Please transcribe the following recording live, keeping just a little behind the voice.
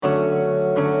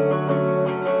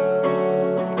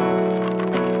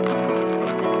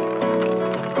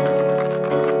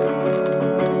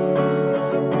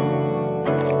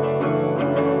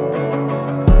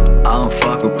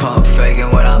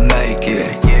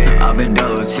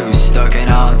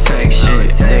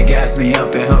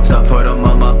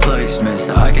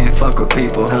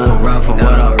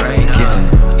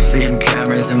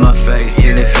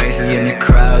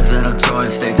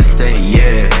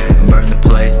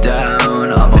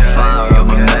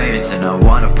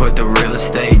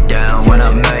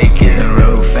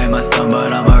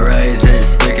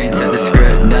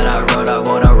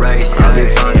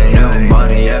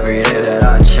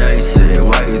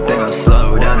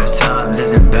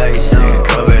basic.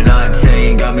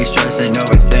 COVID-19 got me stressing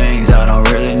over things I don't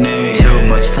really need. Too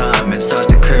much time inside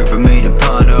the crib for me to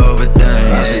ponder over things.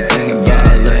 I be thinking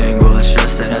bilingual and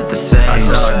stressing at the same. I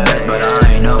saw a death but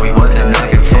I ain't know he wasn't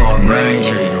knocking for me.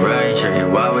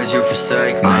 RainTree, why would you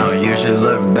forsake me? I don't usually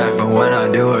look back, but when I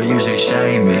do I usually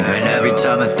shame me. And every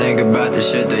time I think about the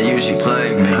shit that usually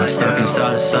plague me, I'm stuck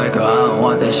inside a cycle, I don't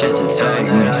want that shit to take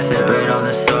me. Sipping on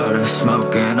the soda,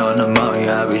 smoking on the money,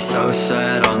 I be so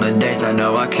sad on the days I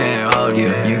know I can't hold you.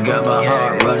 You got my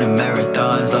heart running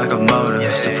marathons like a motor,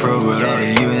 to prove it all to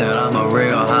you that I'm a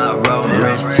real high road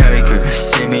risk taker.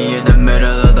 See me in the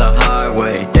middle of the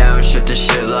highway, downshift the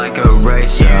shit like a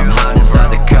racer. I'm hot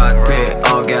inside the cockpit,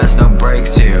 all gas no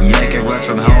brakes here, making runs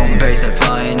from home base and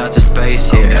flying out to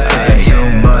space here. Sipping too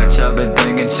much, I've been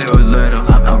thinking too little.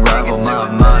 Unravel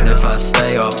my mind if I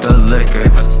stay off the liquor.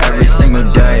 Every single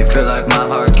day feel like my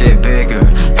heart get bigger,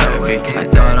 heavy. I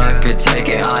thought I could take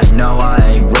it, I know I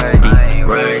ain't ready.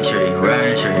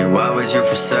 RainTree, why would you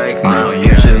forsake me? I don't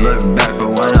usually look back, but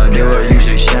when I do I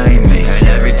usually shame me. And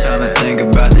every time I think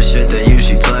about the shit that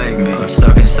usually plague me, I'm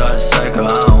stuck inside a cycle,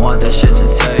 I don't want that shit to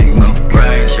take me.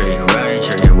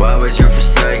 RainTree, why would you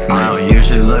forsake me? I don't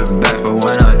usually look back, but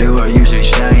when I do I